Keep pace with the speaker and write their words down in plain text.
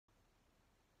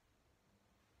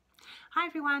Hi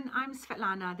everyone, I'm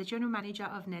Svetlana, the General Manager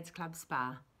of Ned's Club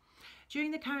Spa.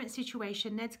 During the current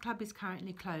situation, Ned's Club is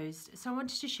currently closed, so I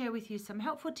wanted to share with you some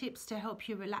helpful tips to help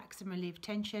you relax and relieve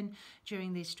tension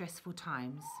during these stressful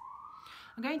times.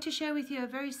 I'm going to share with you a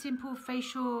very simple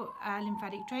facial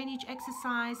lymphatic drainage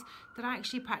exercise that I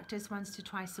actually practice once to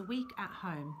twice a week at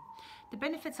home. The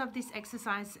benefits of this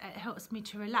exercise, it helps me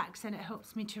to relax and it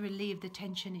helps me to relieve the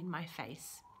tension in my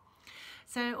face.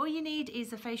 So all you need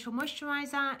is a facial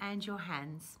moisturizer and your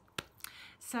hands.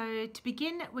 So to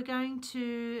begin, we're going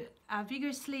to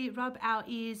vigorously rub our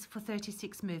ears for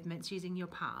 36 movements using your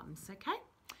palms, okay?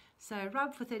 So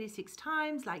rub for 36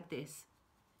 times like this.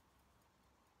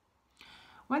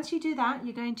 Once you do that,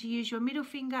 you're going to use your middle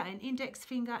finger and index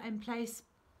finger and place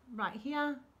right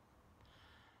here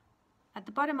at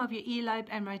the bottom of your earlobe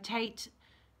and rotate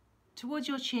towards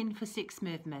your chin for 6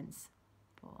 movements.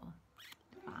 4,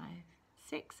 5,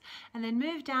 6, and then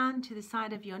move down to the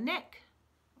side of your neck,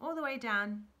 all the way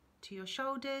down to your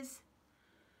shoulders,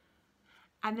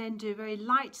 and then do very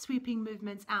light sweeping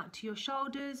movements out to your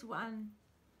shoulders. 1,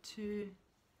 2,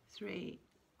 3,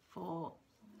 4,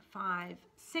 5,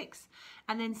 6,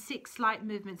 and then 6 light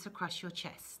movements across your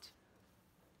chest.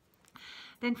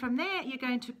 Then from there, you're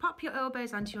going to pop your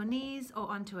elbows onto your knees or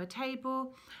onto a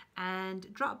table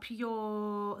and drop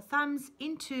your thumbs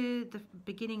into the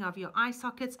beginning of your eye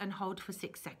sockets and hold for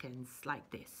 6 seconds like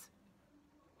this.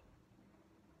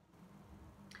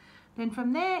 Then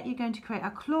from there, you're going to create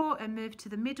a claw and move to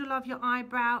the middle of your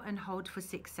eyebrow and hold for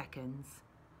 6 seconds.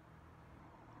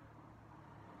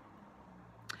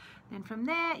 Then from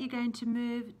there, you're going to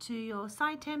move to your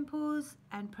side temples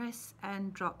and press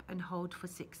and drop and hold for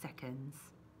 6 seconds.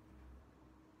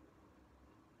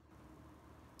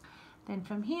 Then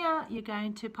from here, you're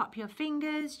going to pop your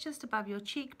fingers just above your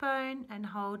cheekbone and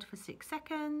hold for 6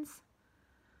 seconds.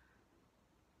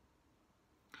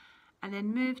 And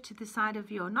then move to the side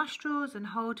of your nostrils and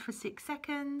hold for 6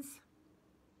 seconds.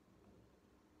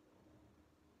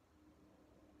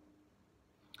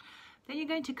 Then you're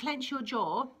going to clench your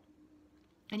jaw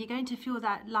and you're going to feel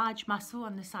that large muscle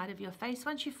on the side of your face.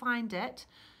 Once you find it,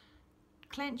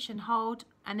 clench and hold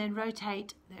and then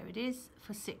rotate, there it is,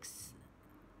 for 6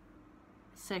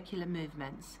 circular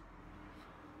movements.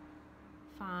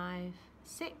 5,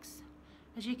 6.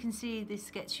 As you can see,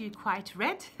 this gets you quite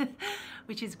red,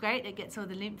 which is great. It gets all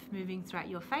the lymph moving throughout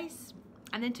your face.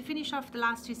 And then to finish off the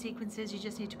last 2 sequences, you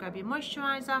just need to grab your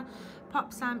moisturizer,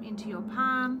 pop some into your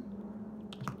palm,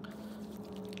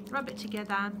 rub it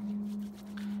together,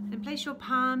 then place your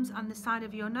palms on the side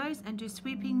of your nose and do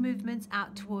sweeping movements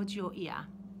out towards your ear,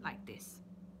 like this.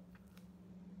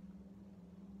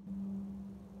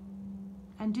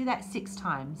 And do that 6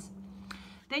 times.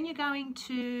 Then you're going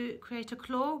to create a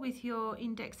claw with your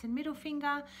index and middle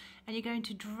finger, and you're going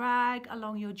to drag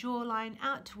along your jawline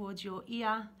out towards your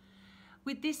ear.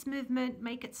 With this movement,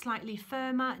 make it slightly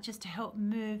firmer just to help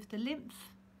move the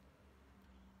lymph,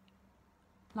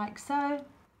 like so,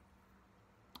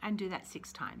 and do that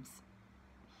 6 times.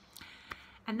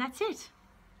 And that's it.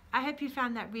 I hope you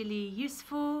found that really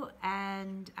useful,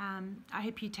 and I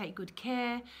hope you take good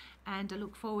care, and I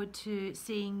look forward to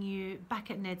seeing you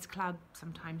back at Ned's Club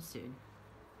sometime soon.